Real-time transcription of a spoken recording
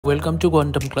Welcome to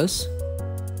Quantum Class.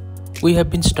 We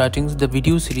have been starting the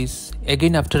video series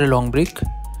again after a long break.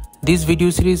 This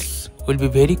video series will be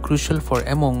very crucial for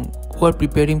among who are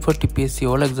preparing for TPSC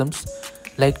all exams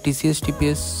like TCS,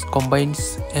 TPS,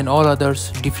 combines and all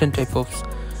others different type of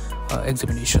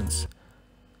examinations.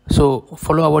 So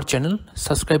follow our channel,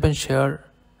 subscribe and share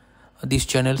this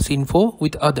channel's info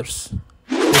with others.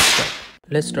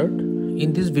 Let's start.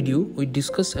 In this video we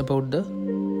discuss about the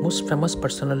most famous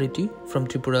personality from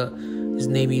Tripura. His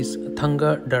name is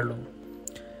Thanga Darlong.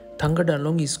 Thanga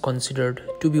Darlong is considered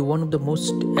to be one of the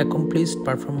most accomplished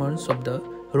performers of the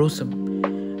rosam.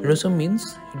 Rosam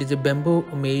means it is a bamboo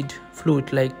made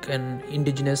flute like an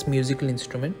indigenous musical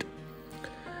instrument.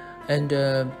 And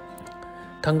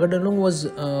Thanga Darlong was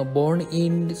born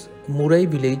in Murai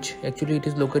village. Actually it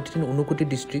is located in Unukoti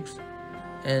district,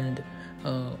 and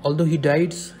although he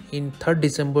died in 3rd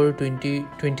December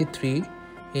 2023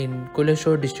 in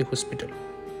Koleshwar District Hospital.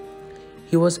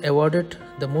 He was awarded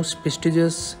the most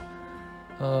prestigious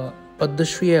Padma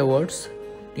Shri Awards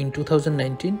in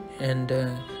 2019, and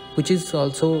which is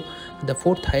also the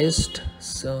 4th highest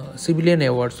civilian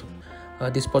awards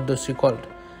this Padma Shri called,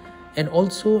 and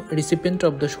also a recipient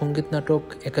of the Sangeet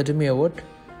Natak Academy Award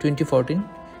 2014.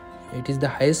 It is the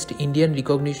highest Indian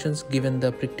recognitions given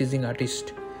the practicing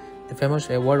artist. The famous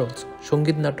award also,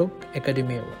 Sangeet Natak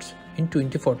Academy Awards in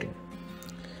 2014.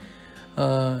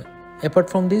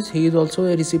 Apart from this, he is also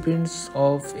a recipient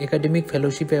of Academic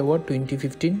Fellowship Award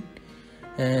 2015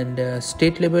 and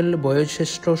State Level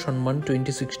Boyosheshtra Shanman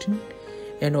 2016,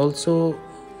 and also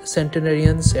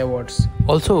Centenarians Awards.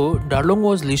 Also, Darlong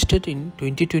was listed in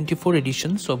 2024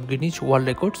 editions of Guinness World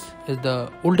Records as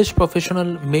the oldest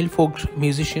professional male folk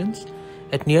musicians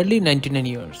at nearly 99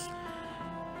 years.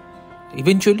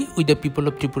 Eventually, we the people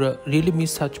of Tripura really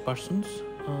miss such persons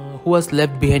who was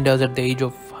left behind us at the age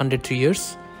of 103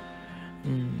 years.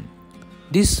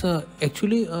 This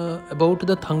actually about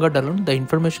the Thanga Darlong, the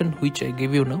information which I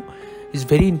gave you now is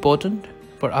very important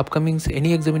for upcoming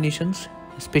any examinations,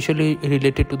 especially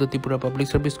related to the Tripura Public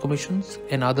Service Commissions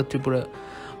and other Tripura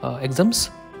exams.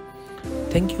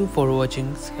 Thank you for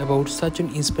watching about such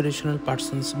an inspirational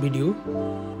person's video.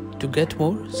 To get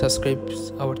more, subscribe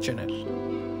our channel.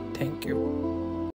 Thank you.